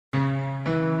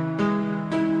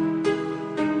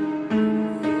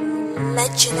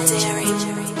legendary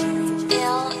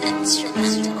ill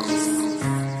instrumentals.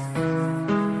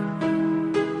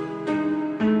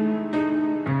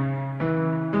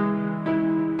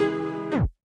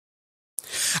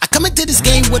 I come into this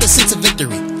game with a sense of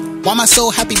victory. Why am I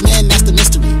so happy, man? That's the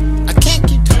mystery. I can't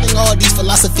keep telling all these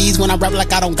philosophies when I rap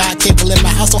like I don't got cable in my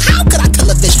house. So how could I tell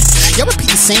a vision? Y'all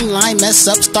repeat the same line, mess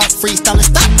up, start freestyling,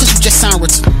 stop, cause you just sound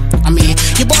retarded. I mean,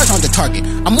 your bars aren't the target.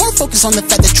 I'm more focused on the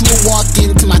fact that you will walk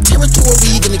into my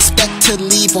territory than expect to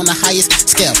leave on the highest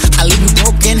scale. I leave you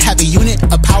broken, have a unit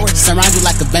of power, surround you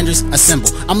like Avengers assemble.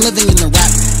 I'm living in the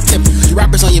rap temple. You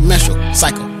rappers on your menstrual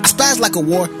cycle. I spaz like a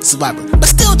war survivor, but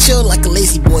still chill like a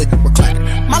lazy boy recliner.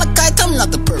 Malachi, tell me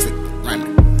not the perfect rhymer.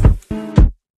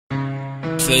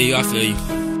 I feel you.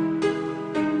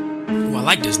 Oh, I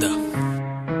like this though.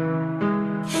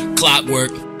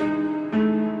 Clockwork.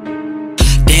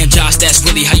 Damn, Josh, that's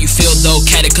really how you feel though.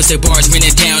 Cat it, cause their bars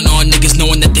raining down on niggas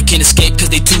knowing that they can't escape cause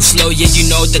they too slow. Yeah, you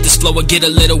know that this flow will get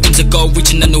a little whimsical,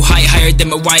 reaching a new height higher than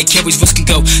Mariah Carey's voice can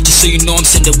go. Just so you know, I'm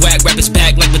sending whack rappers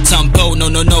back like baton bow.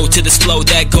 No, to this flow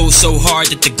that goes so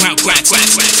hard that the ground cracks.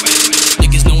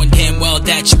 Niggas knowing damn well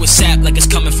that you a sap like it's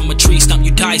coming from a tree stump.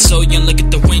 You die so young, look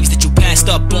at the rings that you passed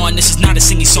up on. This is not a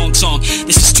singing song.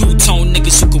 This is two-tone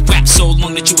niggas who can rap so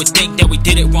long that you would think that we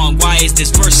did it wrong. Why is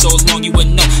this verse so long? You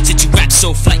wouldn't know since you rap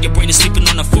so flat. Your brain is sleeping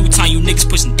on a futon. You niggas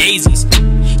pushing daisies.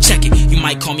 Check it, you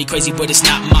might call me crazy, but it's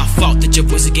not my fault that your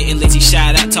voice is getting lazy.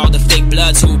 Shout out to all the fake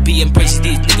bloods who be embracing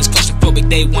these niggas claustrophobic.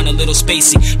 They want a little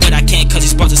spacey, but I can't cause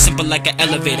these bars are simple like an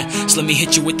elevator. So let me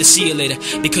hit you with the see you later,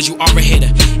 because you are a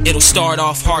hater. It'll start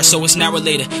off hard, so it's now or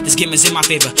later. This game is in my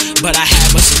favor, but I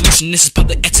have a solution. This is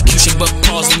public execution, but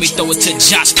pause, let me throw it to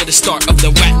Josh for the start of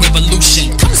the rap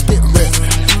revolution. Come spit real.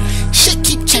 Shit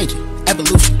keep changing,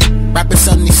 evolution. Rappers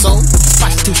selling their soul,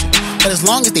 prostitution. But as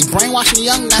long as they brainwashing the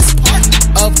young, that's part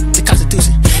of the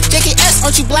Constitution. JKS,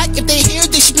 aren't you black? If they hear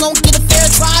this, you won't get a fair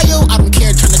trial. I don't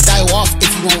care, turn the dial off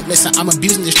if you won't listen. I'm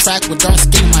abusing this track with dark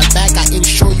skin in my back. I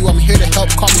assure you I'm here to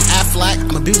help, call me Affleck.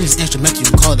 I'm abusing this instrumental,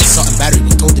 you can call it assault and battery.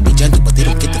 Was told to be gentle, but they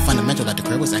don't get the fundamental. That the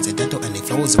curve was accidental and they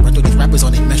flow as a rental. These rappers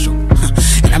on their menstrual.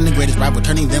 And I'm the greatest rapper,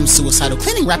 turning them suicidal.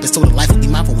 Cleaning rappers so the life will be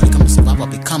mindful when it comes to survival.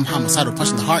 I'll become homicidal,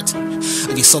 punching the heart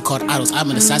of these so-called idols. I'm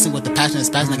an assassin with the passion and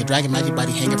spazzing like a dragon, magic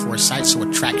body hanging for a sideshow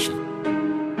attraction.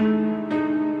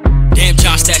 Damn,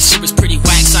 Josh, that shit was pretty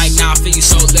whack. Like, now I feel you,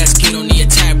 so let's get on the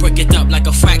attack. Break it up like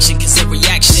a fraction, cause every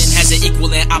action has an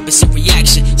equal and opposite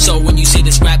reaction. So when you see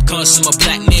this rap comes from a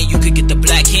black man, you could get the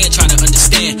black hand trying to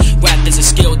understand. Rap is a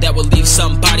skill that will leave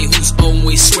somebody who's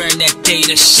always swearing that they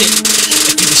the shit.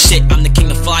 If you the shit, I'm the king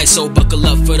of fly, so buckle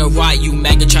up for the ride. You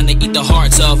maggot trying to eat the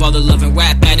hearts of all the loving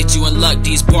rap addicts. You in luck,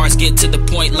 these bars get to the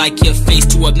point like your face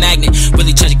to a magnet.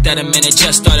 Really tragic that a man that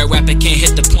just started rapping can't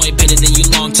hit the point better than you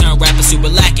long-term rappers who were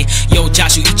lacking. Yo,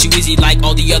 Josh, you eat you easy like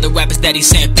all the other rappers that he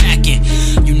sent packing.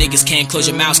 You niggas can't close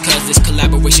your mouths cause this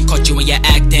collaboration caught you and you're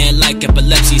acting like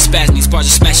epilepsy. Spasm, these bars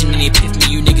are smashing in the epiphany.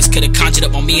 You niggas could've conjured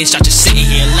up on me and shot you sitting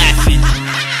here laughing.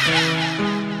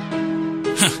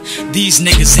 These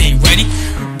niggas ain't ready.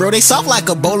 Bro, they soft like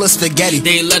a bowl of spaghetti.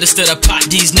 They let us to the pot,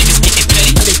 these niggas getting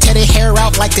petty. They tear their hair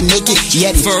out like a naked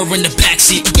yeti. Fur in the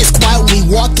backseat. It gets quiet when we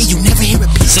walking, you never hear a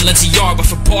piece. Silenciar, but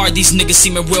for bar, these niggas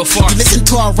seeming real far. You listen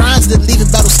to our rhymes that leave a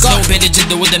battle scar. No better to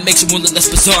do it that makes it one less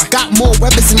bizarre. Got more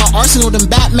weapons in my arsenal than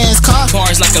Batman's car.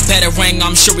 Bars like a batarang,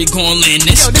 I'm sure we gon' land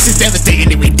this. Yo, this is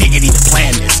devastating and we didn't even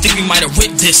plan this. Think we might have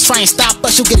whipped this. Try and stop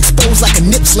us, you'll get exposed like a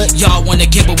nip slip. Y'all wanna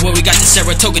gamble where we got the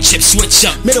Saratoga chip, switch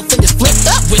up. Middle fingers flipped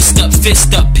up. Twist up,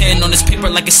 fist up, pen on this paper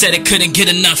like I said it couldn't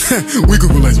get enough. We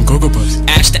could relate some Cocoa Puffs.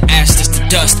 Ash to ash, dust to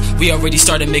dust. We already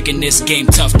started making this game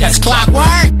tough. That's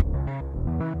Clockwork.